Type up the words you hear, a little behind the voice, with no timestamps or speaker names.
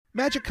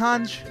Magic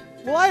Conj,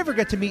 will I ever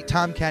get to meet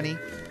Tom Kenny?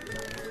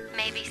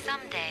 Maybe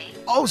someday.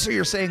 Oh, so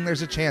you're saying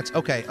there's a chance.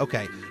 Okay.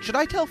 Should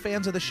I tell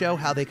fans of the show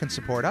how they can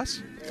support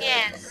us?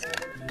 Yes.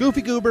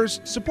 Goofy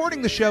Goobers,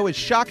 supporting the show is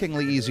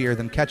shockingly easier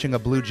than catching a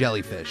blue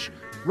jellyfish.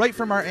 Right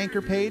from our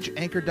anchor page,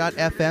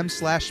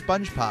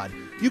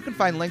 anchor.fm/SpongePod, you can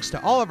find links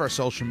to all of our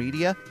social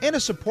media and a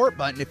support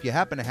button if you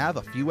happen to have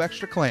a few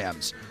extra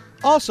clams.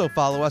 Also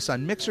follow us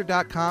on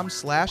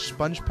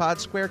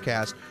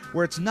mixer.com/SpongePodSquareCast,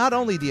 where it's not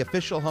only the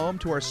official home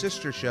to our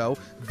sister show,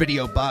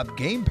 Video Bob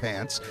Game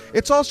Pants,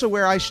 it's also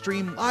where I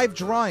stream live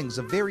drawings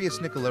of various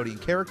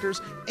Nickelodeon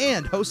characters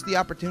and host the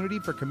opportunity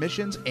for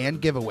commissions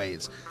and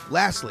giveaways.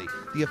 Lastly,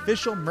 the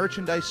official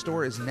merchandise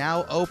store is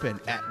now open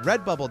at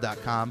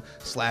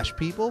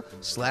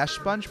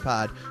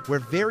redbubble.com/people/SpongePod, where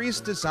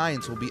various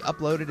designs will be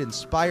uploaded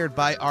inspired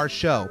by our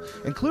show,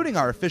 including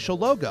our official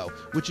logo,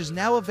 which is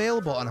now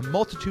available on a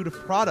multitude of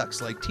products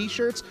like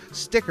t-shirts,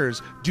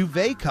 stickers,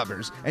 duvet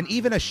covers, and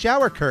even a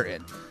shower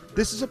curtain.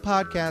 This is a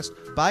podcast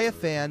by a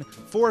fan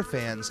for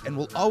fans and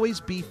will always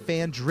be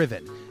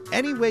fan-driven.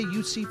 Any way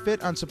you see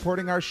fit on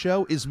supporting our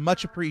show is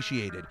much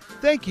appreciated.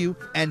 Thank you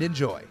and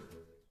enjoy.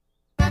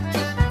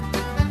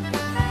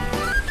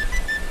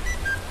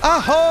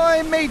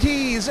 Ahoy,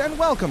 mateys, and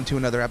welcome to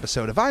another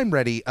episode of I'm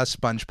Ready, a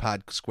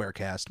SpongePod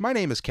Squarecast. My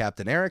name is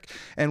Captain Eric,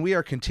 and we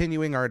are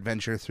continuing our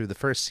adventure through the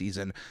first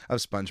season of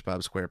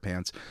SpongeBob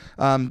SquarePants.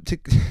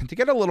 To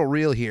get a little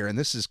real here, and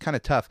this is kind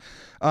of tough,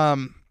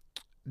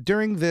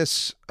 during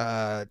this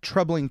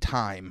troubling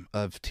time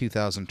of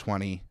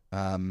 2020,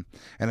 and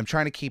I'm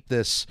trying to keep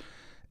this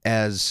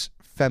as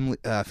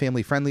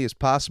family-friendly as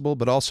possible,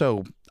 but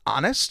also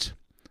honest,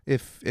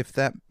 if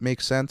that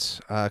makes sense,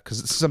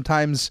 because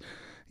sometimes...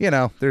 you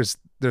know, there's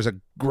a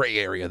gray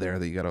area there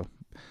that you got to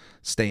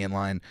stay in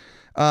line.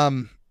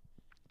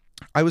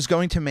 I was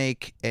going to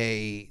make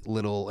a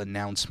little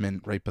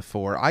announcement right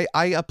before. I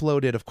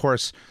uploaded, of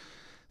course,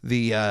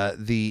 the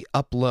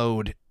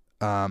upload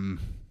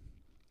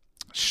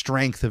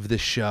strength of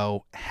this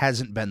show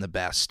hasn't been the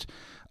best.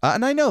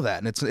 And I know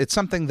that. And it's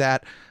something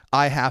that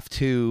I have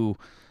to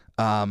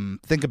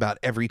think about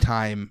every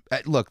time.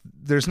 Look,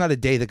 there's not a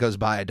day that goes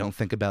by I don't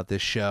think about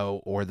this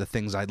show or the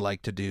things I'd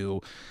like to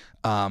do.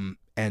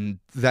 And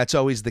that's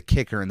always the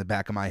kicker in the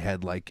back of my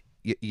head. Like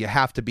you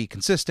have to be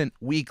consistent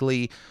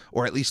weekly,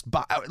 or at least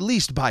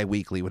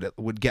bi-weekly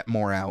would get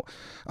more out.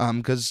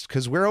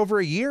 Because we're over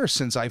a year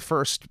since I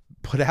first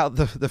put out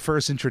the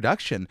first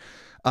introduction.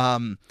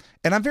 And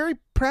I'm very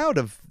proud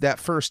of that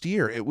first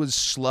year. It was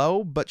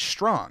slow but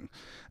strong,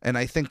 and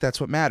I think that's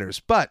what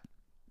matters. But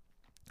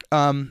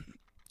I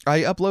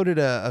uploaded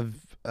a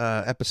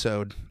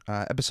episode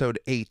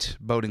 8,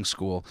 Boating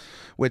School,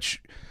 which.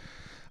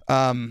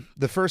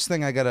 The first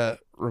thing I gotta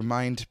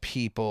remind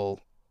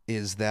people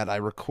is that I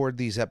record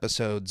these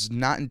episodes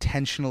not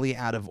intentionally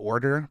out of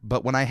order,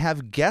 but when I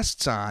have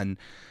guests on,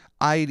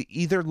 I'd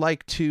either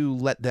like to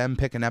let them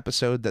pick an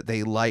episode that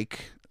they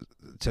like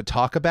to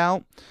talk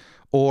about,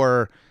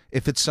 or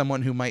if it's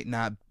someone who might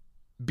not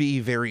be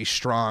very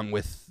strong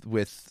with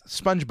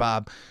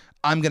SpongeBob,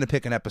 I'm going to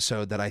pick an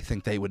episode that I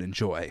think they would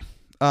enjoy.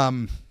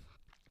 So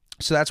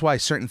that's why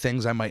certain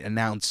things I might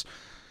announce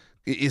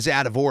is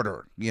out of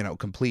order,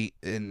 complete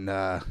in,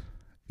 or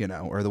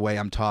the way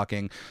I'm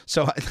talking.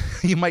 So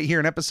you might hear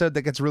an episode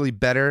that gets really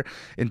better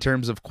in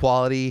terms of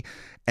quality,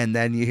 and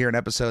then you hear an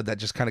episode that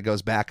just kind of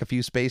goes back a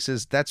few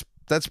spaces. That's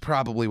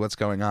probably what's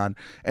going on.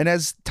 And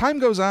as time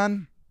goes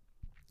on,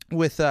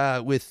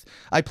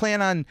 I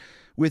plan on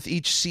with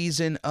each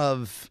season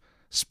of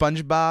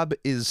SpongeBob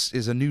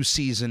is a new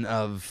season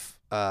of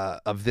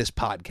this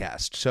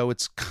podcast. So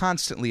it's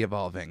constantly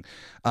evolving,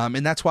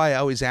 and that's why I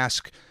always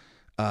ask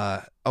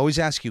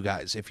you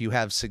guys if you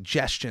have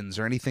suggestions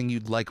or anything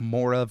you'd like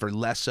more of or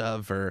less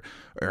of, or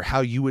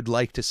how you would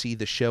like to see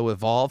the show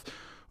evolve.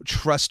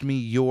 Trust me,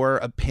 your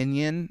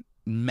opinion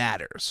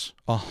matters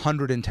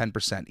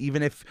 110%.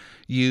 Even if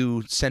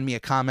you send me a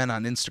comment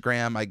on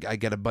Instagram, I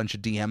get a bunch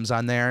of DMs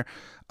on there.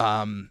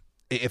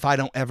 If I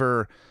don't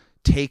ever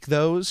take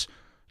those,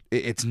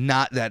 it's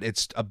not that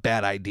it's a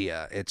bad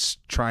idea. It's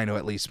trying to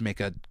at least make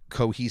a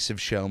cohesive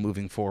show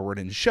moving forward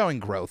and showing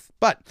growth.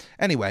 But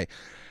anyway,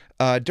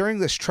 during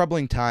this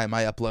troubling time,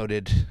 I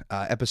uploaded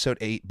episode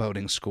 8,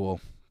 Boating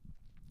School,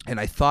 and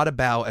I thought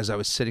about, as I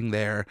was sitting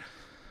there,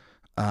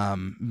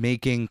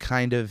 making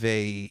kind of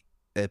a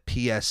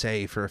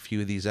PSA for a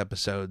few of these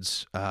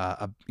episodes,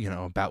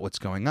 about what's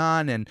going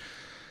on, and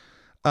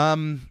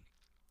I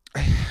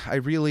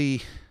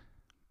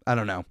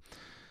don't know.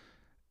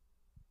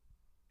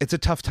 It's a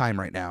tough time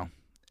right now,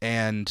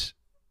 and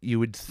you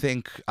would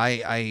think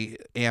I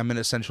am an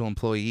essential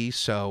employee,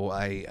 so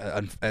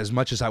I, as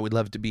much as I would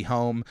love to be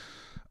home,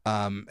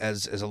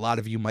 as a lot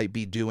of you might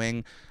be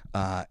doing,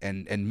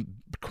 and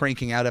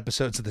cranking out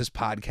episodes of this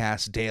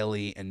podcast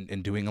daily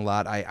and doing a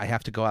lot, I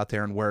have to go out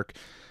there and work,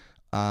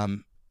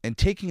 and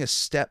taking a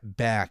step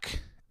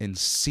back and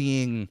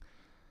seeing,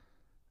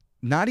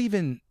 not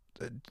even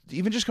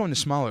just going to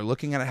smaller,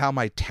 looking at how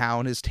my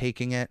town is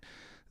taking it,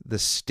 the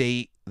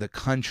state, the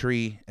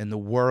country, and the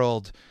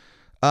world.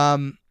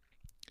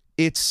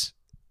 it's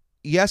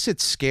yes,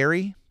 it's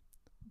scary,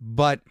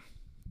 but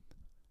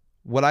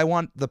what I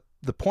want the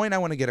point I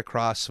want to get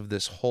across of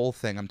this whole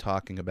thing I'm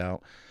talking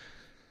about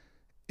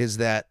is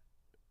that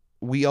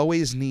we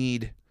always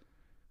need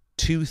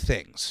two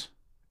things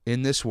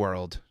in this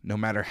world, no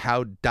matter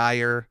how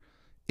dire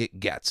it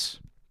gets.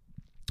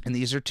 And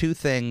these are two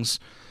things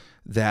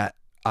that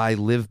I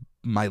live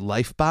my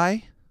life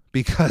by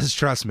because,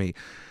 trust me,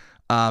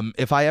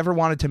 if I ever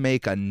wanted to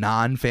make a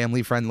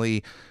non-family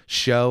friendly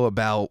show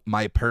about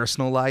my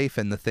personal life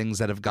and the things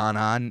that have gone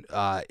on,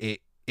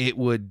 it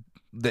would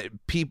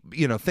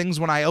things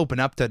when I open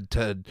up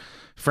to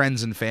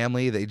friends and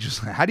family, they just,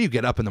 how do you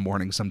get up in the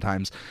morning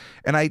sometimes?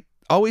 And I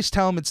always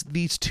tell them it's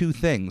these two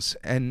things,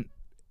 and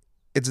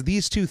it's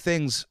these two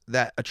things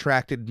that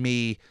attracted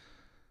me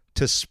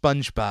to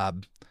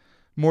SpongeBob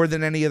more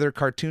than any other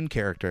cartoon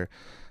character.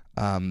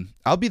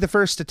 I'll be the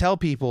first to tell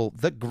people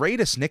the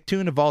greatest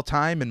Nicktoon of all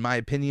time, in my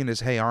opinion,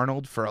 is Hey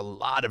Arnold, for a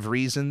lot of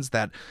reasons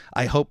that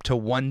I hope to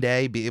one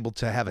day be able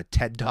to have a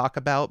TED Talk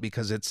about,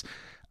 because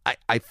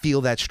I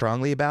feel that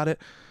strongly about it.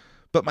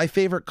 But my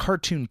favorite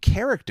cartoon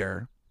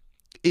character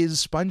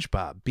is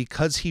SpongeBob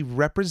because he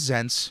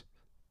represents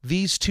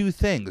these two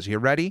things. You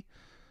ready?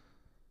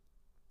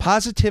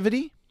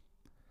 Positivity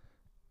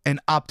and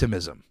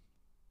optimism.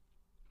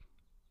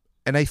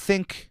 And I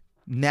think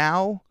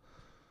now,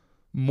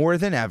 more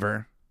than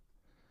ever,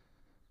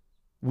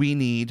 we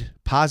need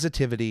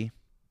positivity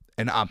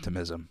and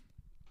optimism.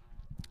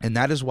 And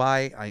that is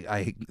why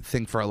I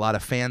think for a lot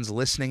of fans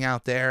listening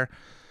out there,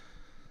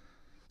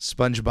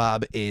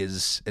 SpongeBob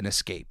is an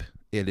escape.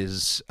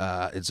 It's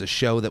a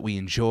show that we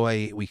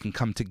enjoy. We can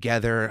come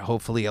together.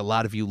 Hopefully a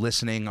lot of you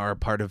listening are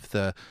part of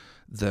the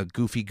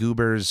Goofy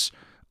Goobers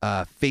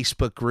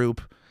Facebook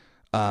group.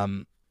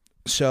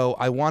 So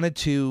I wanted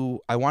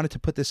to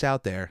put this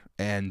out there,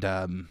 and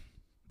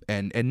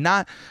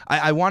not,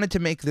 I wanted to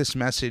make this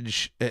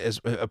message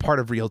as a part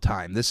of real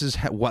time. This is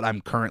what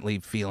I'm currently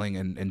feeling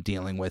and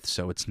dealing with.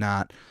 So it's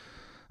not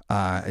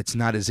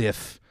as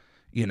if,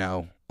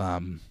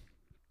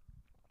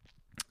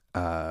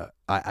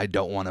 I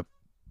don't want to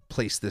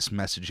place this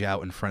message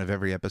out in front of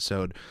every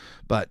episode,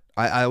 but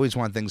I always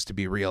want things to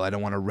be real. I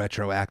don't want to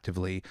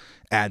retroactively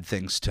add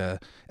things to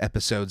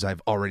episodes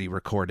I've already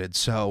recorded.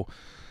 So,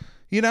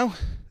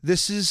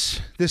 this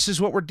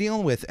is what we're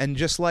dealing with. And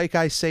just like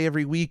I say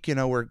every week,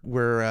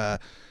 we're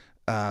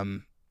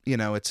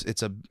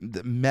it's a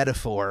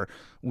metaphor.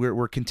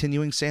 We're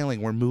continuing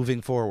sailing. We're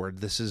moving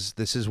forward. This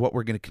is what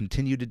we're going to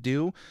continue to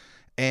do.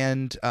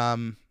 And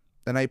I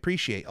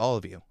appreciate all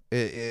of you.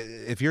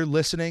 If you're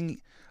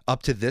listening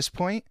up to this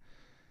point,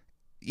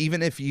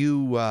 even if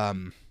you,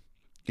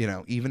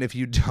 even if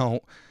you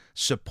don't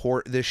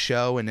support this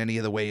show in any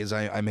of the ways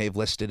I may have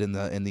listed in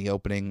the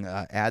opening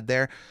ad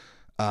there,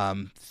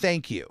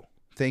 thank you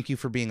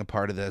for being a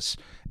part of this,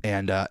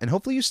 and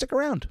hopefully you stick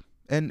around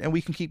and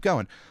we can keep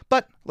going.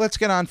 But let's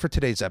get on for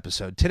today's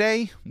episode.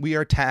 Today we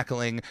are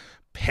tackling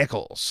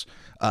Pickles,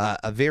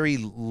 a very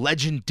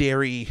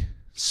legendary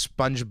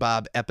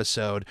SpongeBob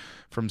episode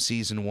from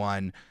season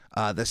 1,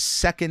 the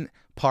second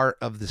part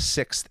of the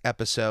 6th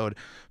episode,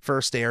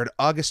 first aired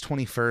August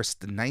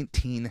 21st,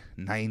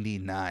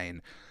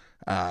 1999.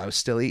 I was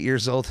still 8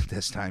 years old at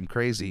this time.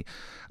 Crazy.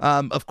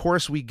 Of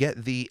course, we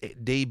get the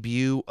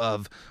debut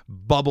of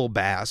Bubble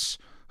Bass,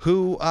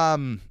 who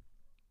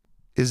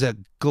is a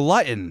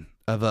glutton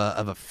of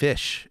a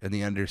fish in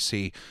the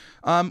undersea,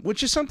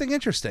 which is something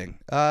interesting.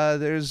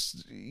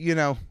 There's, you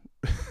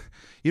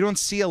don't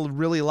see a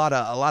lot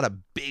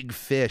of big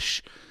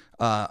fish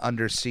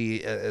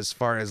undersea as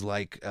far as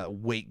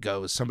weight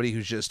goes. Somebody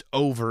who's just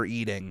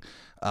overeating.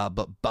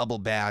 But Bubble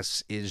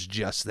Bass is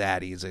just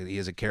that. He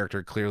is a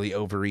character clearly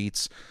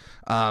overeats.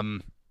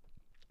 And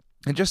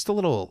just a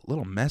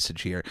little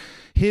message here.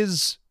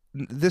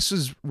 This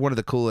is one of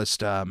the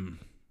coolest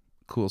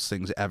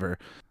things ever.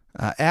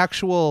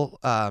 Actual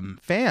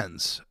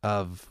fans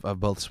of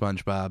both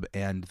SpongeBob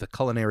and the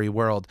culinary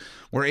world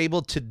were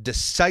able to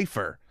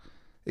decipher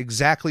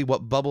exactly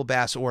what Bubble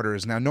Bass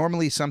orders. Now,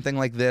 normally something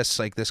like this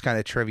kind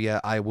of trivia,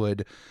 I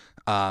would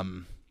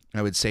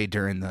say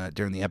during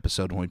the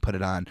episode when we put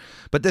it on,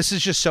 but this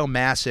is just so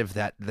massive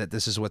that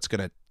this is what's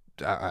gonna.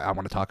 I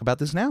want to talk about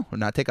this now and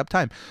not take up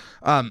time.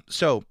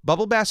 So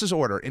Bubble Bass's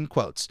order, in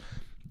quotes: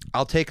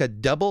 I'll take a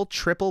double,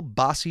 triple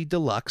Bossy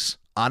Deluxe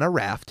on a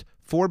raft,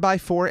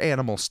 4x4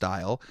 animal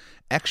style,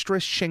 extra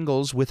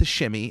shingles with a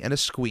shimmy and a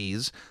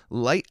squeeze,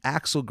 light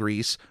axle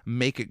grease,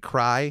 make it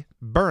cry,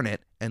 burn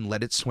it, and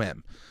let it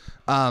swim.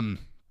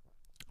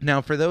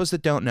 Now, for those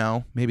that don't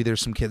know, maybe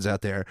there's some kids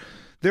out there,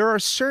 there are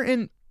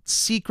certain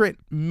secret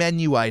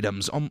menu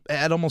items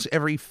at almost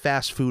every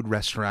fast food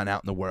restaurant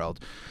out in the world.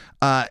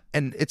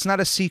 And it's not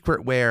a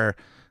secret where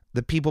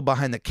the people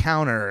behind the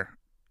counter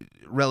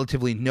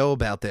relatively know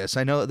about this.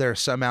 I know that there are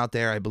some out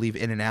there. I believe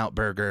In-N-Out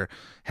Burger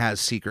has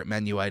secret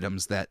menu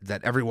items that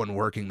everyone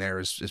working there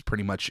is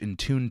pretty much in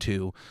tune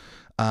to.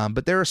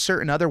 But there are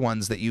certain other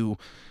ones that you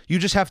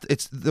just have to,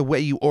 it's the way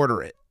you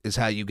order it is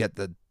how you get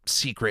the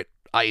secret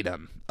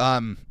item.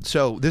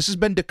 So this has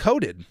been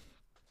decoded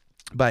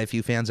by a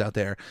few fans out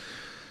there.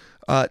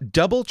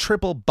 Double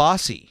triple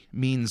bossy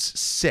means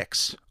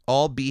 6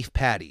 all beef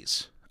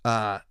patties.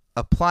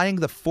 Applying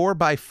the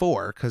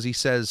 4x4, because he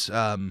says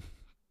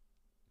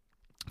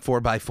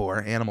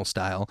 4x4 animal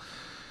style,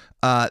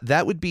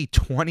 that would be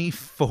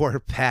 24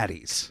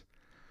 patties.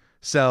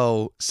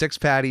 So 6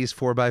 patties,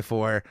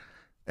 4x4,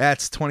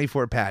 that's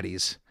 24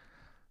 patties.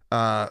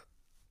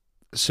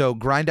 So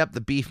grind up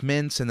the beef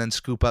mince and then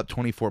scoop up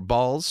 24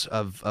 balls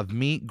of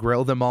meat,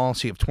 grill them all,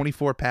 so you have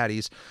 24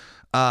 patties.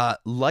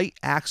 Light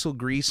axle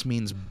grease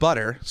means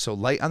butter, so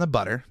light on the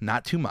butter,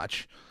 not too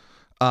much.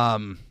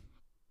 And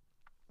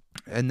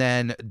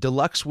then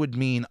deluxe would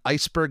mean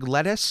iceberg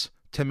lettuce,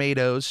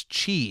 tomatoes,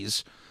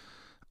 cheese,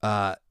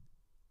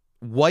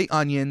 white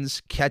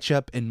onions,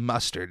 ketchup, and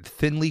mustard,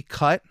 thinly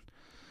cut.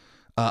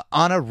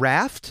 On a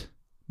raft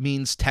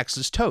means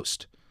Texas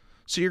toast.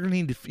 So you're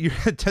going to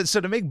need,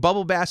 so to make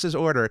Bubble Bass's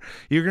order,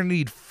 you're going to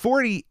need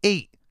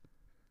 48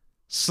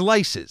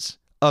 slices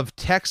of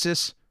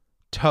Texas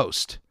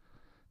toast.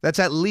 That's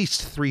at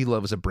least 3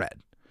 loaves of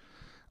bread.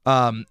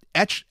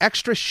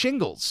 Extra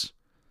shingles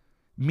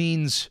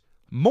means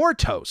more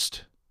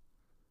toast.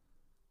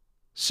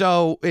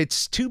 So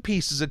it's 2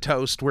 pieces of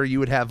toast where you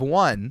would have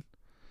one.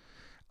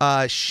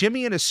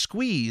 Shimmy and a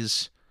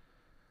squeeze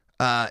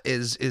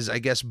is I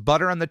guess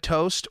butter on the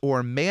toast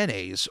or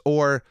mayonnaise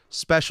or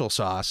special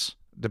sauce,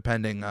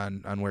 depending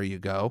on where you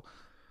go.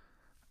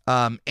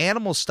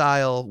 Animal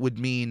style would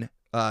mean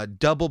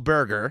double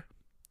burger.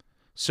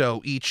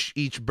 So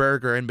each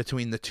burger in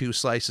between the 2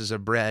 slices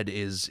of bread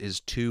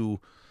is 2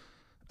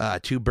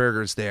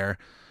 burgers there.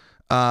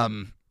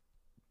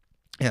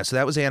 Yeah, so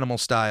that was animal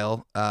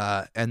style.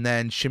 And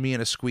then shimmy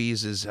and a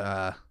squeeze is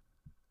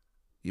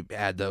you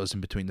add those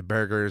in between the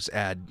burgers,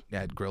 add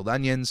grilled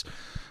onions.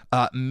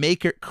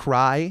 Make it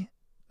cry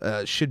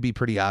should be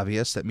pretty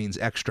obvious. That means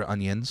extra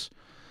onions.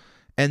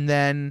 And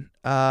then,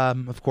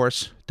 of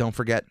course, don't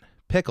forget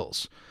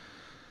pickles.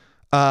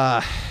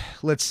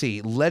 Let's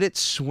see. Let it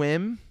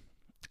swim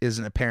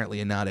isn't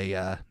apparently not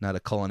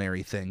a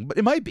culinary thing, but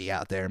it might be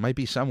out there. It might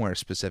be somewhere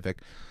specific.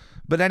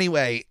 But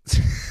anyway,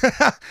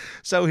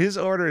 so his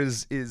order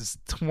is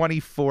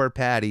 24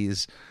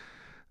 patties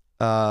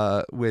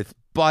with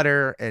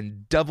butter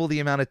and double the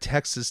amount of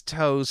Texas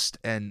toast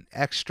and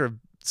extra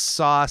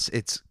sauce.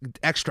 It's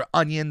extra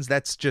onions.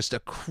 That's just a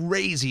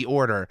crazy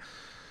order.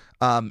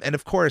 And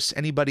of course,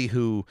 anybody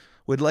who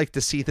would like to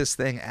see this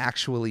thing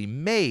actually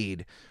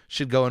made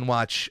should go and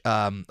watch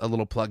a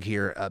little plug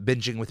here.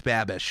 Binging with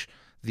Babish,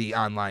 the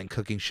online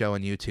cooking show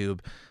on YouTube,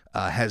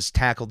 has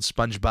tackled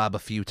SpongeBob a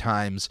few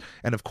times,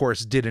 and of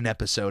course did an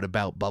episode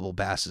about Bubble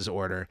Bass's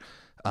order.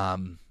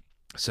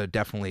 So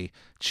definitely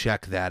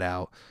check that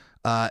out.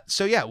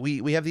 So yeah,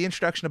 we have the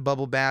introduction of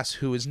Bubble Bass,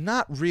 who is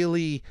not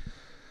really.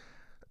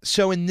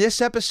 So in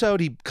this episode,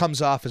 he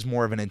comes off as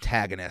more of an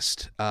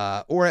antagonist,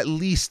 or at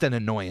least an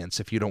annoyance,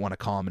 if you don't want to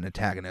call him an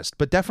antagonist.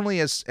 But definitely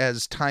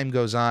as time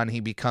goes on, he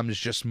becomes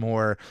just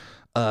more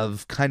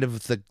of kind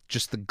of the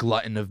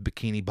glutton of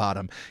Bikini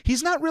Bottom.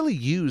 He's not really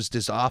used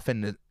as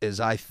often as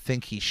I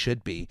think he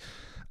should be.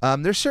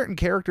 There's certain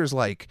characters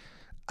like,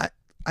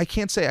 I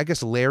can't say, I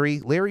guess Larry.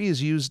 Larry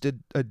is used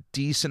a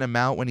decent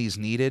amount when he's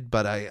needed,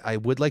 but I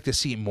would like to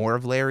see more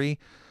of Larry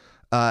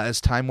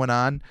as time went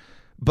on.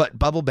 But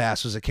Bubble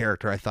Bass was a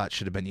character I thought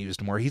should have been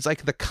used more. He's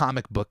like the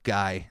comic book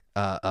guy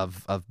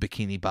of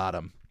Bikini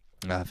Bottom.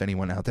 If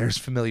anyone out there is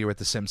familiar with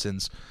The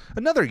Simpsons,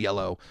 another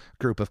yellow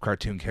group of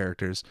cartoon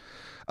characters.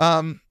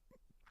 So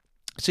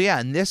yeah,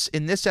 in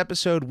this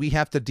episode, we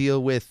have to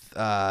deal with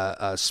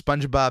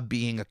SpongeBob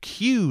being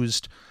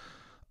accused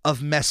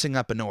of messing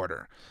up an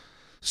order.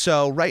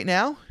 So right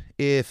now,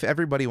 if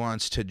everybody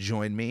wants to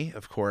join me,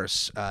 of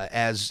course,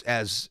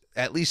 as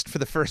at least for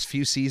the first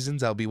few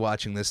seasons, I'll be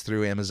watching this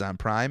through Amazon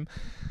Prime.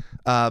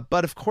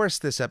 But of course,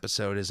 this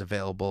episode is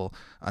available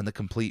on the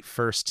complete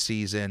first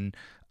season.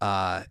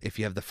 If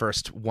you have the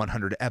first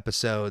 100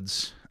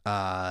 episodes,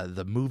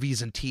 the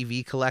movies and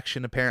TV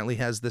collection apparently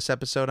has this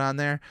episode on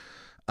there.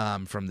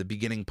 From the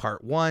beginning,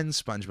 part 1,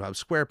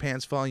 SpongeBob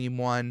SquarePants Volume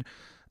 1,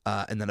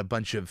 and then a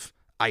bunch of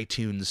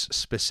iTunes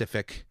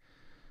specific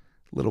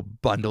little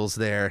bundles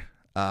there.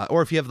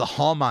 Or if you have the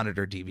Hall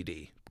Monitor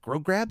DVD, go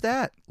grab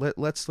that.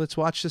 Let's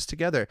watch this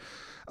together.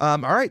 All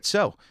right,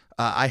 so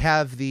I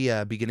have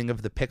the beginning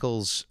of the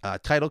Pickles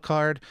title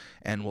card,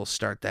 and we'll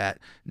start that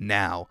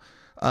now.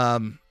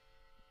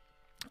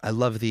 I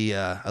love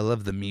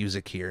the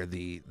music here,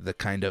 the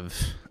kind of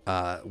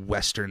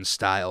Western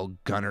style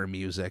gunner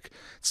music.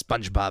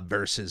 SpongeBob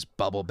versus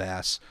Bubble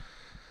Bass.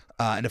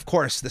 And of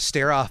course, the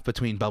stare off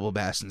between Bubble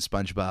Bass and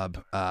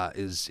SpongeBob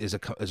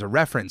is a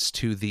reference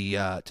to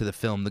the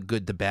film The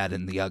Good, the Bad,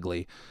 and the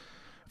Ugly,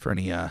 for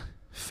any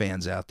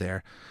fans out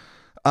there.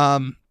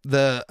 I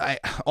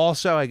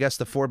guess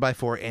the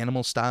 4x4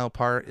 animal style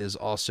part is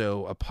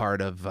also a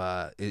part of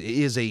it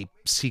is a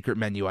secret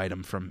menu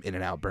item from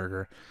In-N-Out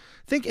Burger.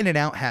 I think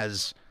In-N-Out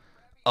has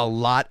a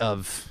lot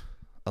of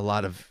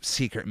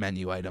secret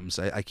menu items.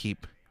 I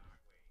keep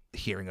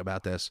hearing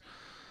about this.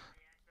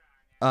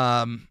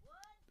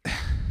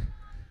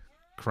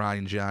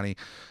 crying Johnny.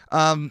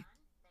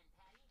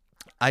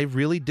 I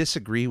really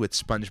disagree with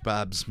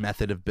SpongeBob's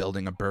method of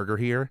building a burger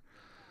here.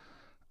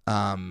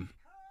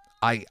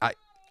 I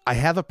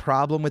have a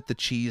problem with the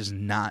cheese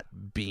not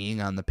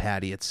being on the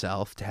patty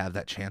itself to have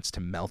that chance to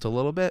melt a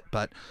little bit,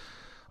 but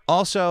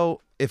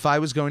also if I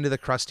was going to the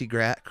Krusty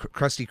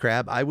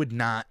Krab, I would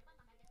not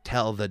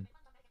tell the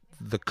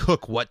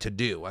cook what to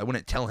do. I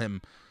wouldn't tell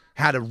him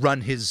how to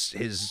run his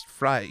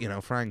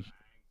frying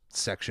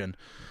section.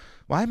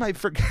 Why am I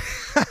forget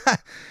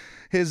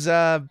he's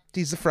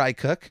the fry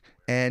cook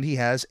and he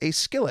has a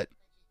skillet.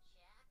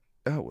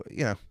 Oh,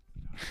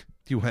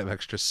 you have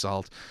extra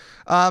salt.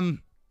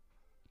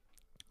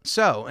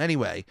 So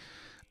anyway,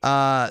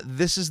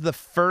 this is the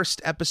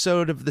first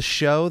episode of the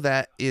show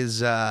that is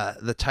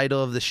the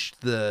title of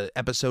the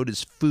episode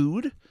is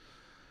Food.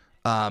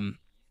 And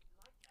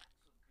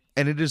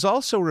it is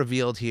also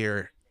revealed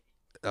here.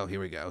 Oh, here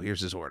we go.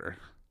 Here's his order.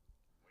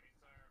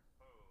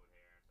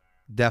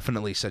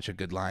 Definitely such a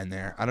good line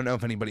there. I don't know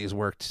if anybody has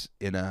worked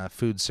in a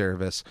food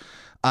service.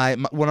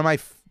 One of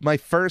my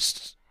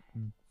first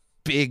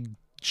big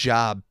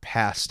job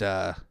past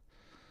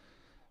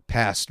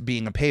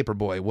being a paper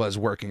boy was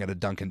working at a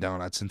Dunkin'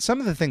 Donuts, and some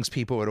of the things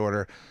people would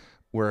order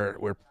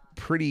were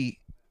pretty.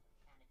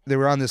 They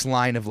were on this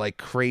line of like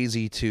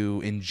crazy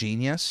to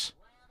ingenious.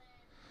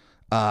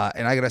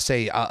 And I gotta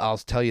say, I'll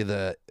tell you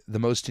the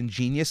most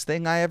ingenious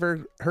thing I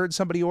ever heard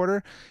somebody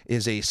order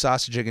is a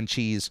sausage, egg, and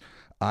cheese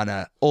on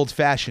a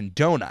old-fashioned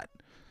donut,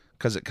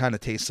 because it kind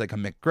of tastes like a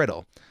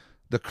McGriddle.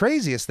 The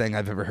craziest thing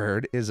I've ever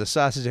heard is a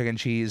sausage, egg, and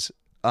cheese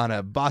on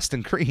a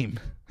Boston cream,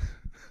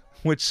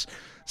 which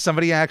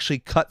somebody actually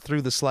cut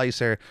through the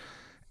slicer,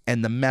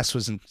 and the mess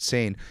was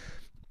insane.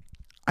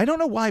 I don't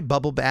know why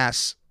Bubble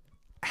Bass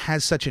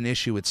has such an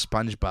issue with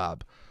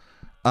SpongeBob.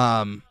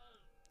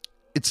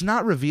 It's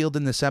not revealed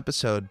in this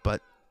episode,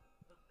 but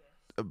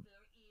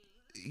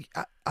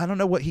I don't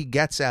know what he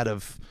gets out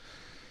of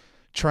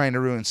trying to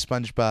ruin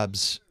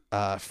SpongeBob's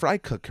fry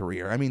cook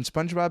career. I mean,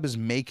 SpongeBob is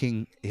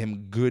making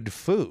him good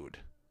food,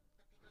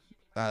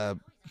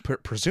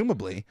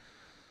 presumably.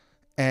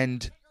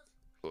 And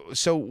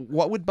so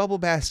what would Bubble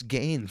Bass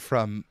gain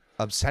from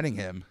upsetting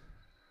him?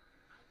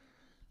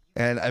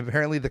 And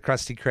apparently the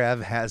Krusty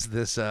Krab has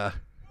this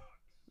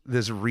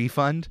this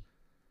refund.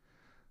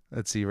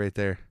 Let's see right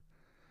there.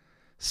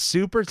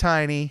 Super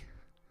tiny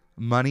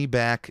money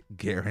back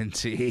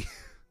guarantee.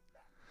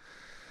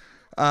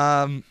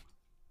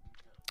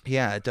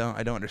 Yeah, I don't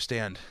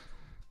understand.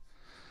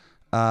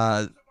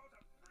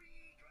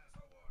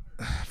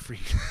 Free.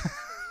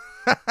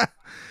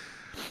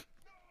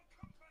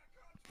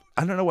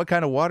 I don't know what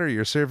kind of water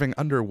you're serving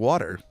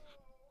underwater,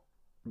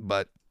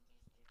 but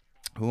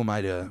who am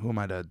I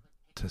to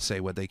say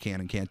what they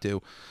can and can't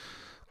do?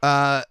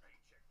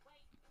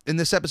 In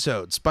this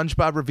episode,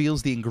 SpongeBob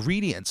reveals the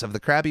ingredients of the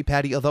Krabby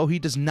Patty, although he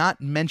does not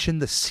mention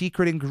the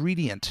secret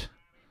ingredient.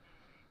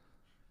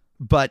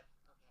 But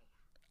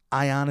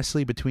I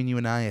honestly, between you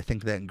and I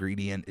think that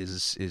ingredient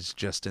is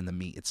just in the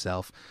meat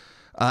itself.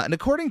 And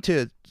according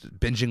to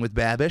Binging with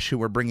Babish, who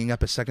we're bringing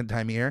up a second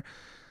time here,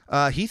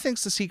 he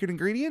thinks the secret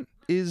ingredient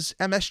is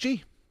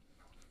MSG,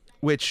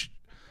 which,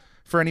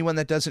 for anyone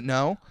that doesn't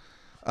know,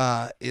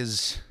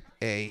 is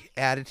a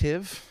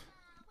additive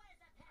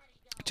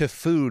to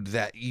food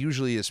that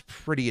usually is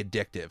pretty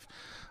addictive.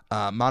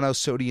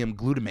 Monosodium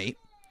glutamate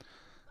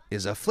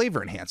is a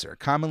flavor enhancer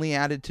commonly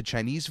added to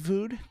Chinese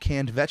food,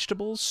 canned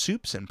vegetables,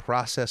 soups, and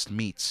processed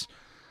meats.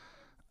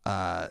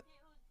 The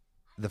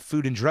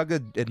Food and Drug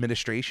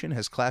Administration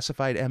has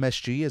classified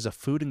MSG as a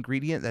food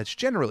ingredient that's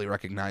generally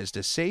recognized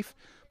as safe,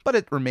 but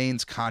it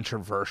remains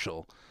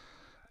controversial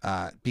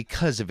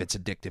because of its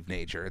addictive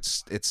nature.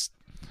 It's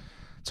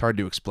hard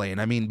to explain.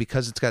 I mean,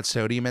 because it's got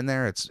sodium in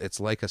there,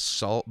 it's like a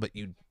salt, but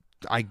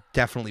I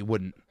definitely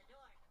wouldn't.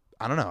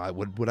 I don't know.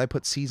 Would I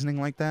put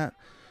seasoning like that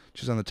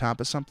just on the top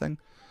of something?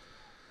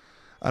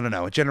 I don't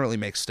know. It generally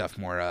makes stuff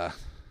more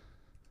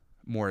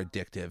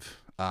addictive.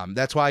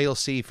 That's why you'll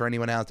see, for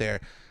anyone out there,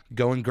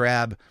 go and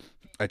grab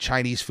a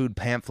Chinese food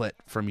pamphlet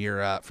from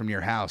your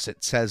house.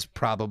 It says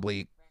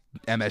probably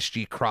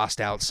MSG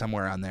crossed out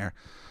somewhere on there.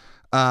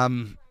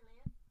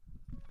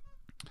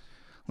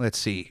 Let's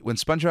see. When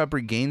SpongeBob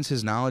regains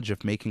his knowledge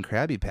of making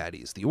Krabby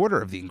Patties, the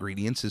order of the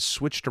ingredients is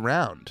switched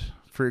around.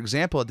 For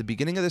example, at the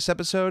beginning of this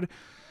episode,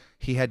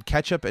 he had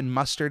ketchup and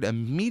mustard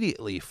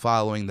immediately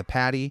following the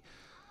patty,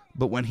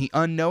 but when he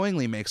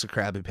unknowingly makes a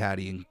Krabby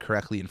Patty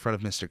incorrectly in front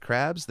of Mr.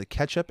 Krabs, the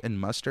ketchup and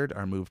mustard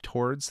are moved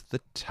towards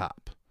the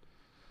top.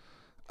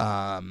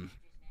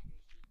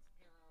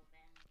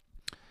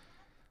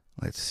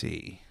 Let's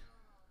see.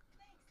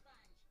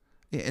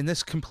 Yeah, and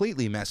this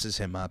completely messes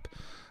him up.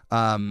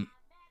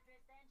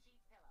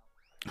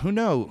 Who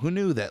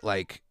knew that,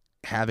 like,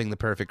 having the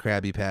perfect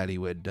Krabby Patty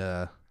would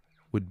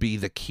be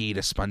the key to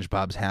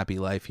SpongeBob's happy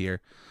life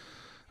here.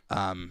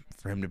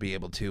 For him to be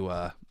able to,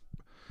 I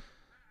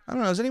don't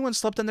know, has anyone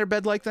slept in their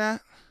bed like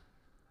that?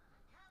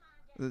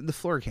 The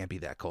floor can't be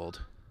that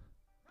cold.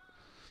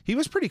 He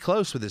was pretty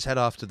close with his head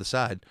off to the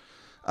side.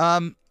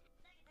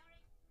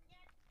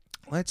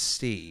 Let's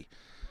see.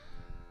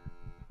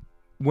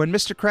 When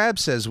Mr. Krabs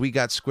says, "We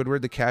got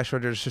Squidward," the cash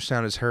register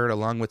sound is heard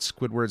along with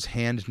Squidward's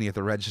hand near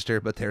the register,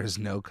 but there is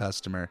no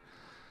customer.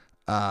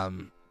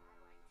 And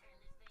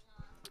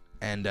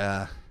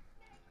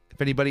if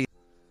anybody...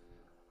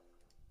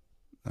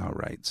 All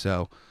right,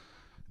 so...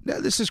 No,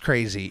 this is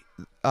crazy.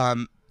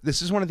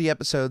 This is one of the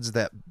episodes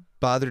that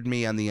bothered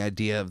me on the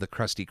idea of the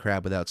Krusty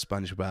Krab without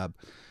SpongeBob.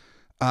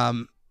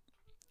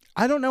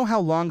 I don't know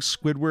how long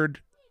Squidward...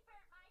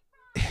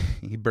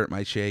 He burnt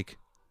my shake.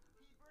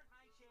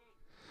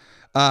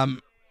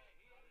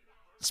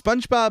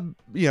 SpongeBob,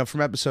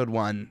 from episode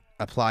 1,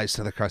 applies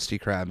to the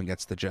Krusty Krab and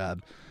gets the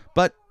job.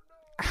 But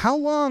how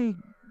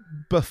long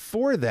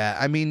before that?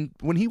 I mean,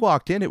 when he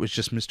walked in, it was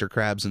just Mr.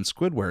 Krabs and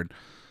Squidward.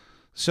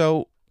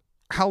 So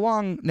how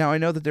long... Now, I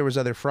know that there was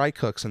other fry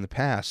cooks in the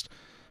past,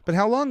 but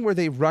how long were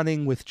they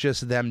running with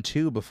just them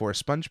two before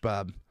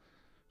SpongeBob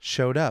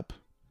showed up?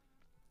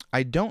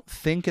 I don't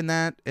think in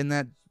that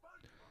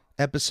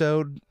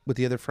episode with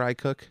the other fry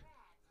cook.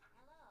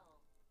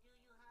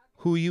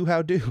 Who you,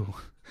 how do?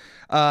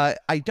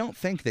 I don't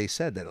think they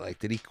said that. Like,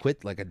 did he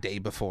quit like a day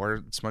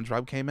before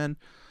SpongeBob came in?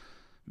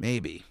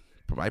 Maybe.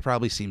 I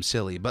probably seem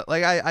silly. But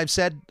like I've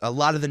said, a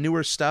lot of the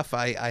newer stuff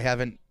I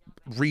haven't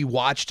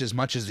rewatched as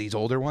much as these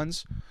older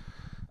ones.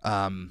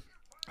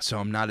 So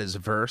I'm not as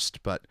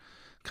versed, but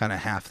kind of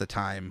half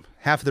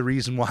the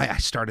reason why I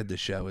started the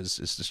show is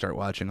to start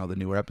watching all the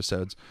newer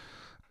episodes.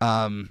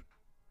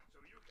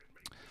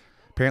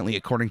 Apparently,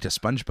 according to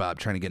SpongeBob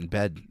trying to get in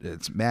bed,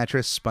 it's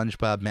mattress,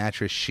 SpongeBob,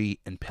 mattress, sheet,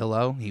 and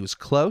pillow. He was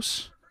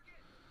close.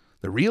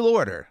 The real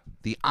order,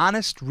 the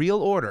honest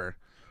real order,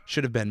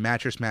 should have been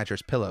mattress,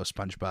 pillow,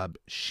 SpongeBob,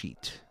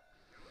 sheet.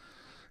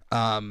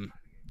 In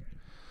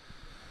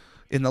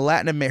the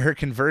Latin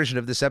American version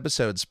of this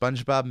episode,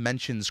 SpongeBob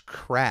mentions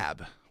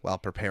crab while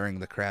preparing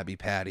the Krabby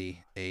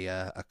Patty,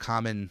 a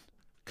common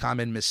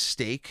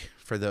mistake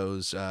for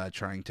those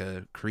trying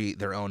to create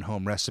their own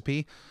home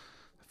recipe.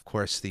 Of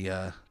course,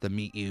 the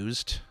meat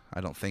used,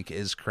 I don't think,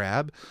 is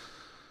crab.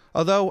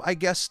 Although, I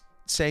guess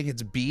saying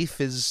it's beef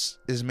is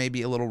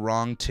maybe a little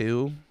wrong,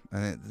 too.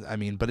 I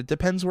mean, but it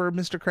depends where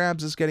Mr.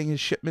 Krabs is getting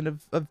his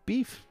shipment of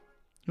beef.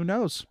 Who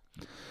knows?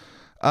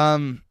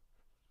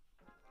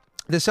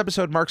 This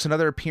episode marks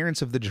another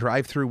appearance of the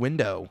drive-thru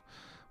window.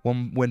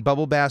 When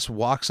Bubble Bass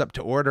walks up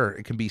to order,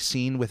 it can be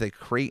seen with a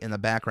crate in the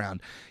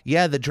background.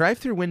 Yeah, the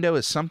drive-thru window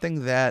is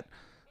something that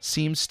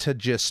seems to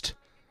just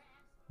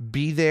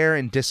be there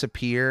and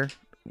disappear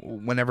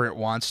whenever it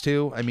wants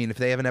to. I mean, if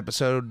they have an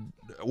episode,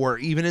 or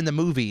even in the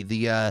movie,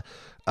 the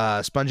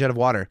Sponge Out of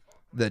Water,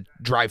 the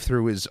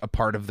drive-thru is a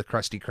part of the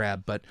Krusty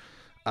Krab, but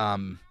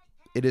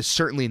it is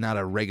certainly not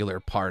a regular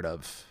part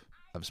of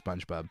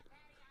SpongeBob.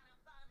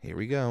 Here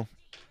we go.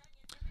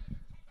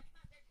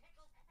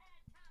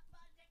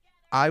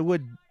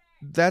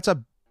 That's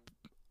a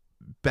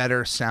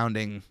better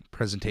sounding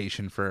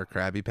presentation for a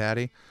Krabby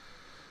Patty.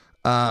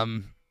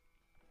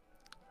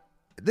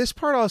 This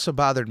part also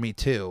bothered me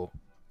too.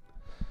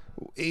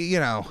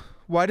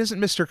 Why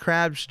doesn't Mr.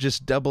 Krabs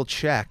just double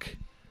check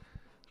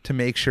to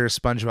make sure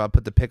SpongeBob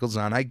put the pickles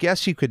on? I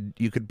guess you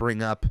could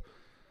bring up,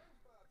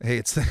 hey,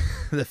 it's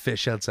the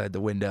fish outside the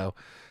window.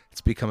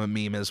 It's become a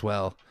meme as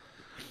well.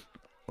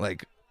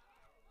 Like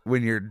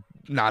when you're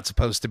not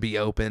supposed to be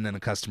open and a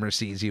customer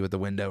sees you at the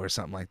window or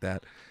something like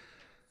that.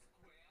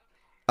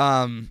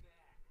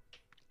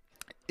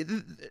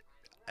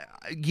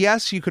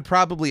 Yes, you could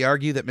probably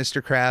argue that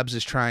Mr. Krabs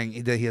is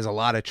that he has a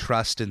lot of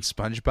trust in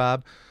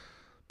SpongeBob,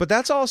 but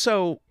that's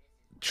also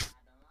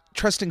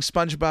trusting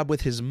SpongeBob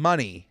with his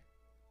money.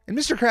 And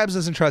Mr. Krabs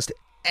doesn't trust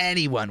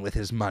anyone with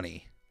his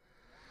money.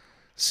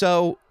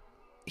 So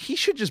he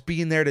should just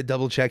be in there to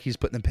double check he's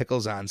putting the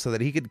pickles on so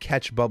that he could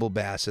catch Bubble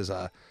Bass as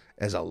a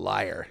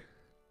liar.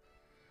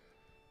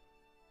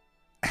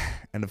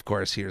 And of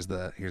course, here's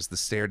the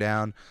stare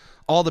down.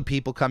 All the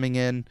people coming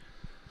in.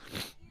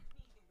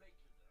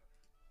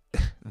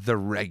 The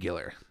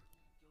regular.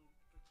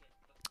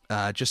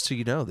 Just so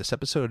you know, this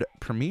episode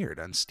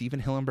premiered on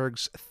Steven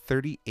Hillenburg's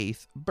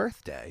 38th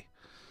birthday.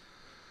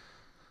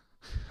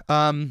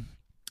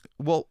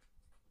 Well,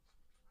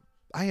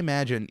 I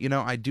imagine,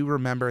 I do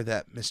remember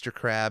that Mr.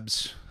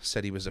 Krabs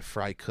said he was a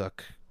fry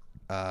cook.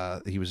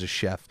 He was a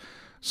chef.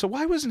 So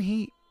why was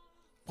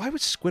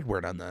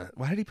Squidward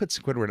why did he put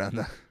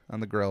Squidward on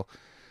the grill?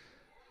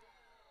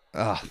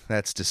 Oh,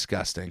 that's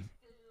disgusting.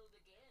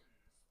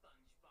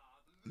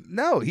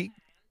 No, he...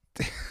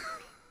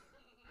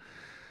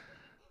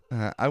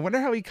 I wonder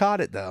how he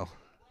caught it, though.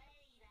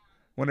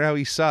 Wonder how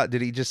he saw it.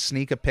 Did he just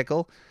sneak a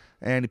pickle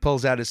and he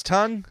pulls out his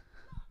tongue?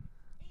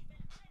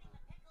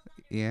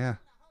 Yeah.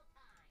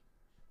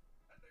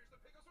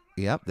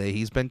 Yep,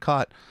 he's been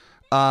caught.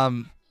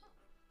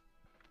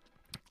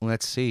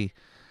 Let's see.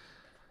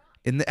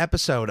 In the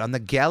episode on the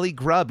Galley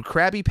Grub,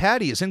 Krabby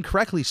Patty is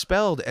incorrectly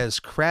spelled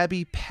as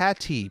Krabby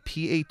Patty,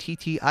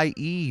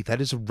 Pattie. That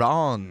is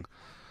wrong.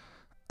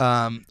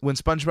 When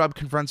SpongeBob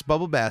confronts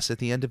Bubble Bass at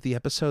the end of the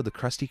episode, the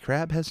Krusty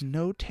Krab has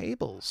no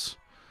tables.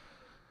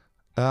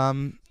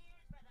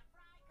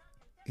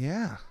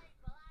 Yeah.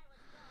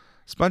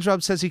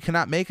 SpongeBob says he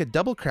cannot make a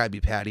double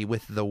Krabby Patty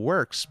with the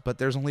works, but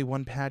there's only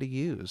one patty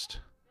used.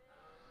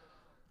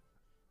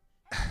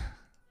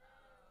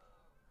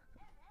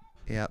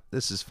 Yeah,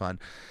 this is fun.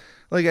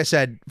 Like I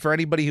said, for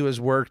anybody who has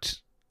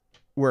worked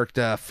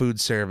food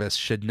service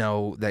should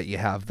know that you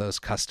have those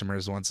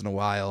customers once in a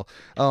while.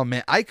 Oh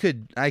man, I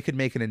could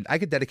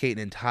dedicate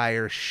an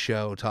entire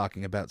show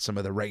talking about some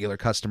of the regular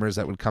customers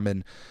that would come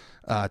in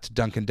to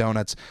Dunkin'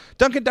 Donuts.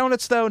 Dunkin'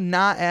 Donuts, though,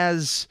 not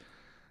as,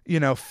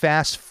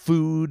 fast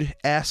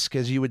food-esque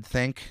as you would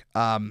think.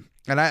 And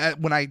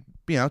when I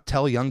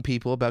tell young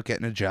people about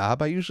getting a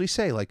job, I usually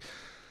say, like,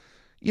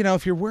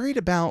 if you're worried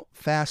about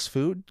fast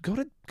food, go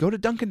to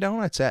Dunkin'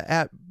 Donuts.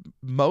 At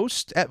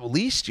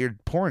least you're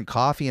pouring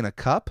coffee in a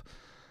cup,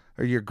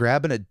 or you're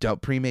grabbing a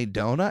pre-made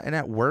donut, and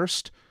at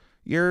worst,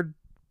 you're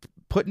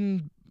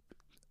putting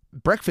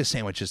breakfast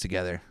sandwiches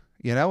together.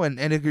 And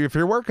if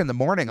you're working in the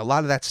morning, a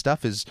lot of that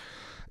stuff is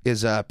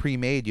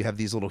pre-made. You have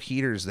these little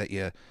heaters that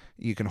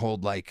you can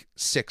hold like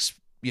 6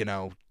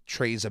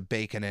 trays of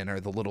bacon in,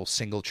 or the little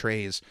single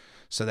trays.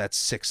 So that's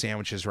 6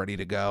 sandwiches ready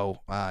to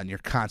go, and you're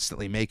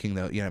constantly making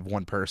have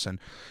one person.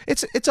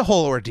 It's a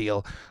whole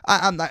ordeal.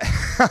 I'm not.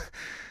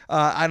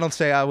 I don't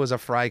say I was a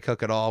fry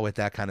cook at all with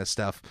that kind of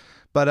stuff,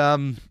 but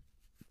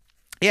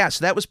yeah.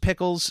 So that was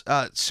Pickles.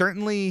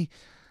 Certainly,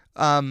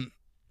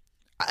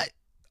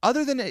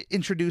 other than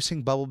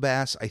introducing Bubble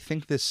Bass, I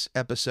think this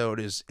episode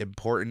is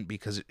important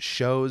because it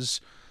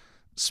shows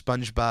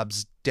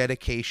SpongeBob's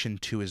dedication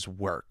to his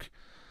work.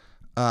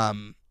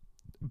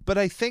 But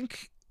I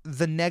think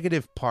the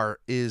negative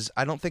part is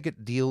I don't think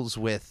it deals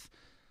with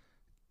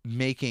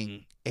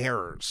making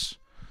errors.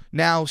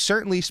 Now,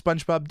 certainly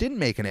SpongeBob didn't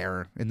make an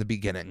error in the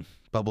beginning.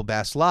 Bubble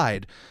Bass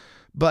lied.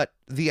 But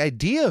the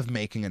idea of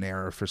making an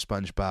error for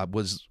SpongeBob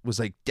was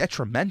like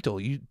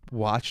detrimental. You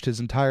watched, his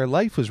entire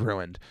life was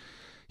ruined.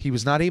 He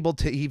was not able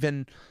to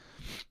even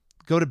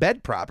go to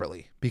bed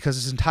properly because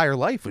his entire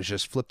life was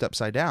just flipped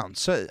upside down.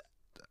 So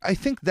I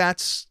think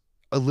that's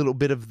a little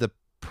bit of the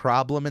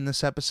problem in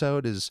this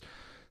episode, is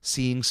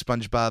seeing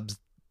SpongeBob's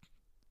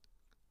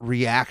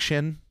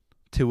reaction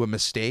to a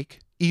mistake,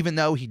 even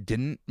though he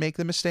didn't make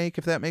the mistake,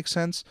 if that makes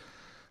sense.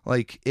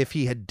 Like, if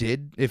he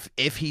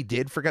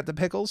did forget the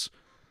pickles,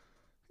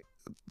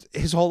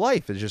 his whole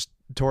life is just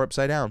tore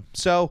upside down.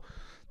 So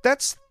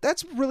that's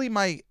really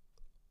my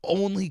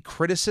only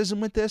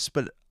criticism with this.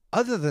 But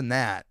other than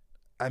that,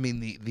 I mean,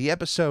 the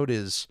episode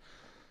is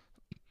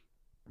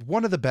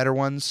one of the better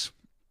ones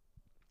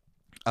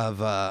of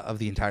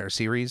the entire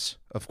series.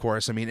 Of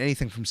course, I mean,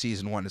 anything from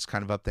season 1 is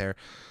kind of up there,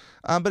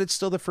 but it's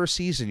still the first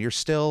season. You're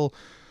still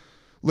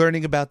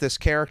learning about this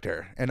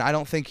character, and I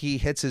don't think he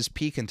hits his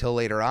peak until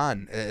later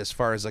on, as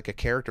far as like a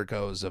character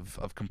goes,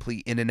 of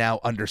complete in and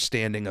out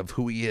understanding of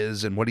who he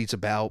is and what he's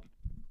about.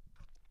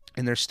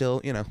 And they're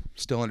still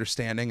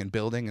understanding and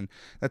building, and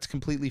that's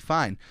completely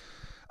fine.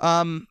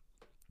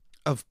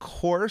 Of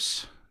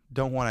course,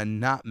 don't want to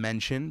not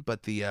mention,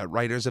 but the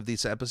writers of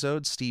these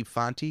episodes, Steve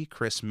Fonte,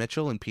 Chris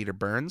Mitchell, and Peter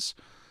Burns.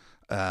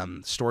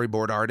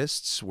 Storyboard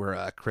artists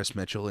were Chris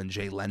Mitchell and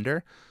Jay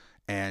Lender.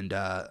 And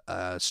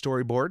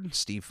storyboard,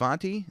 Steve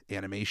Fonte.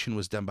 Animation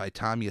was done by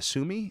Tom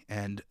Yasumi.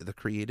 And the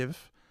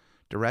creative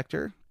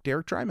director,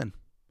 Derek Dryman.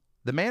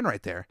 The man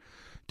right there,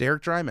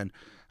 Derek Dryman.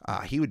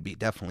 He would be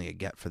definitely a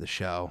get for the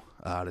show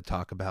to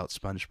talk about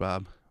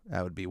SpongeBob.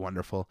 That would be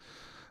wonderful.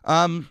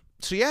 So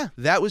yeah,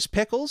 that was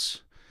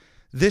Pickles.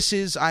 This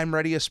is I'm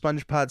Ready, a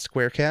SpongePod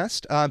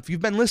Squarecast. If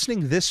you've been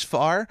listening this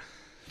far,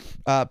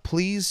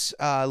 please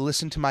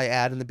listen to my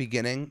ad in the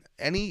beginning.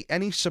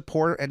 Any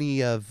support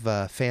any of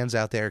fans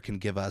out there can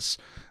give us,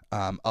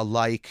 a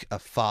like, a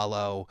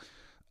follow,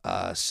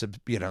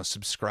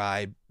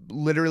 subscribe.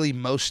 Literally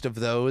most of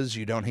those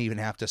you don't even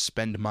have to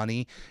spend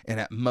money, and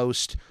at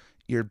most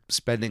you're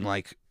spending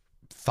like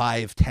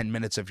 5-10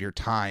 minutes of your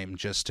time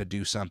just to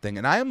do something.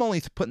 And I am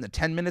only putting the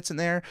 10 minutes in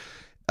there.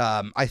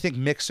 I think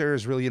Mixer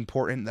is really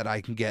important, that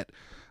I can get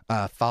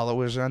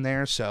followers on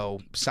there.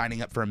 So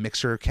signing up for a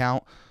Mixer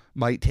account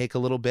might take a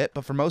little bit,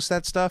 but for most of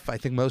that stuff, I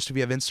think most of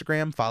you have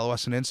Instagram. Follow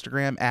us on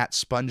Instagram at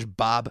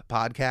SpongeBob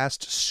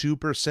Podcast.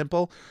 Super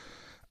simple.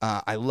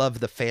 I love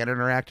the fan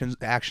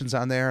actions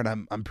on there,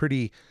 and I'm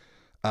pretty.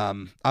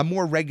 I'm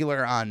more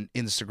regular on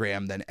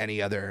Instagram than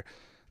any other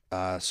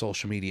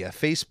social media.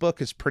 Facebook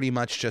is pretty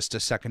much just a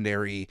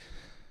secondary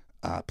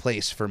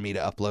place for me to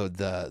upload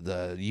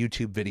the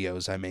YouTube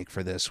videos I make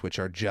for this, which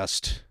are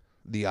just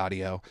the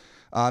audio.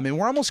 And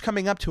we're almost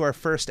coming up to our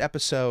first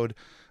episode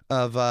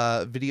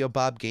of Video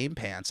Bob Game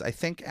Pants. I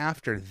think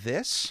after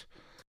this,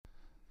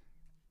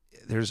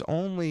 there's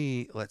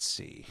only, let's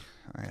see,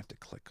 I have to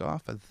click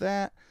off of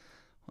that.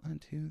 1,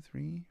 2,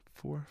 3,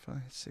 4, 5,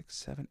 6,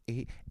 7,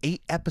 8.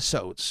 8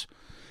 episodes.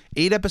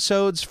 8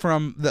 episodes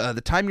from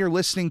the time you're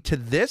listening to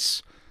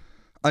this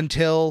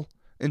until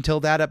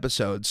that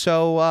episode.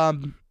 So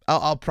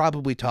I'll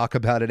probably talk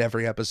about it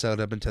every episode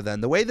up until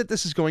then. The way that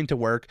this is going to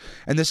work,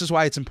 and this is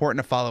why it's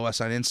important to follow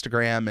us on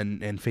Instagram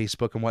and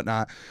Facebook and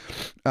whatnot,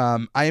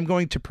 I am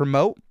going to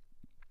promote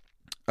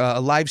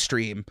a live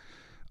stream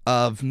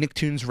of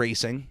Nicktoons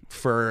Racing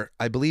for,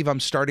 I believe I'm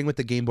starting with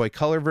the Game Boy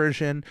Color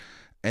version,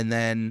 and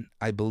then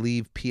I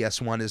believe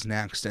PS1 is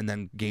next, and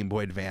then Game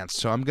Boy Advance.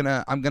 So I'm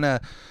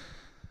gonna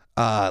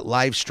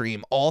live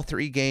stream all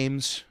 3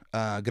 games.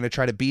 Gonna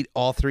try to beat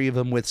all 3 of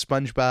them with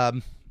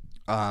SpongeBob.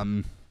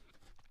 And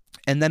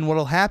then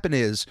what'll happen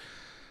is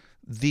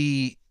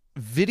the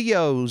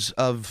videos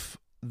of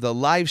the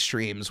live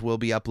streams will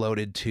be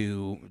uploaded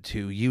to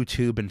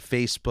YouTube and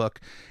Facebook,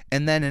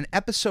 and then an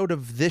episode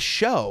of this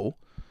show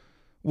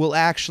will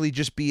actually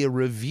just be a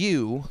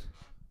review.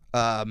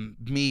 I'm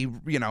going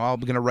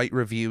to write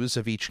reviews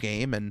of each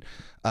game and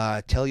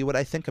tell you what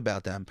I think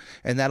about them,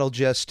 and that'll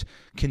just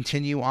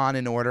continue on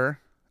in order.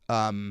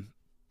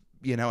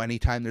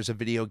 Anytime there's a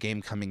video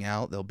game coming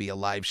out, there'll be a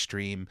live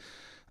stream,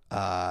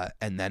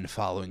 and then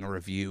following a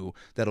review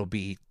that'll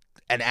be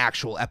an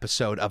actual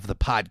episode of the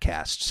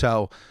podcast.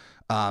 So,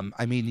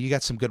 you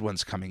got some good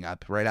ones coming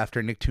up. Right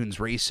after Nicktoons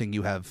Racing,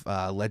 you have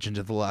Legend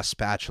of the Lost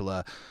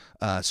Spatula,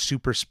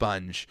 Super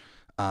Sponge,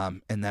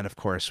 and then, of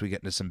course, we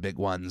get into some big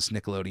ones: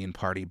 Nickelodeon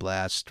Party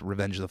Blast,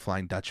 Revenge of the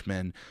Flying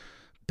Dutchman,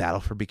 Battle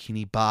for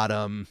Bikini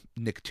Bottom,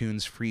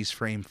 Nicktoons Freeze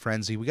Frame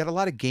Frenzy. We got a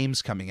lot of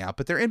games coming out,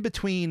 but they're in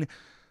between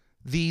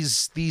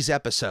these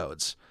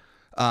episodes.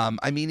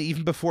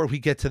 Even before we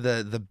get to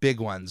the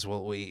big ones,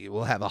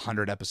 we'll have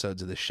 100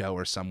 episodes of the show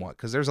or somewhat,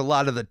 because there's a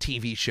lot of the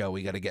TV show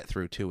we got to get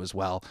through too as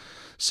well.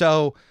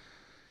 So,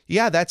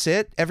 yeah, that's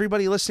it.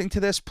 Everybody listening to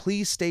this,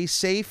 please stay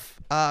safe.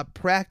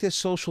 Practice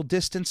social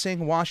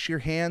distancing. Wash your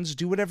hands.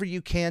 Do whatever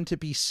you can to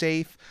be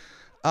safe.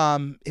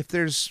 If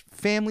there's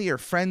family or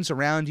friends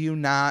around you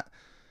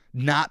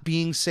not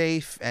being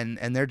safe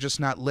and they're just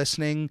not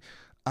listening,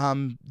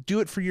 do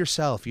it for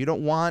yourself.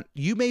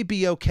 You may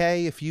be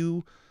okay if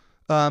you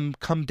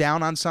come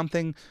down on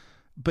something,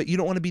 but you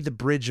don't want to be the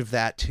bridge of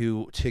that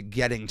to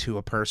getting to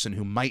a person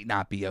who might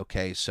not be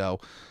okay. So,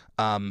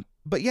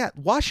 but yeah,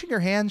 washing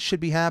your hands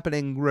should be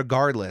happening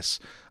regardless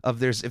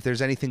of if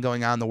there's anything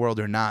going on in the world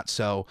or not.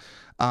 So,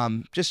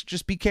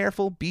 just be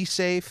careful, be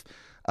safe.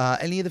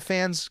 Any of the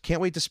fans,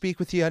 can't wait to speak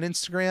with you on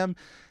Instagram.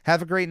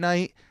 Have a great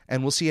night,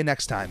 and we'll see you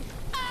next time.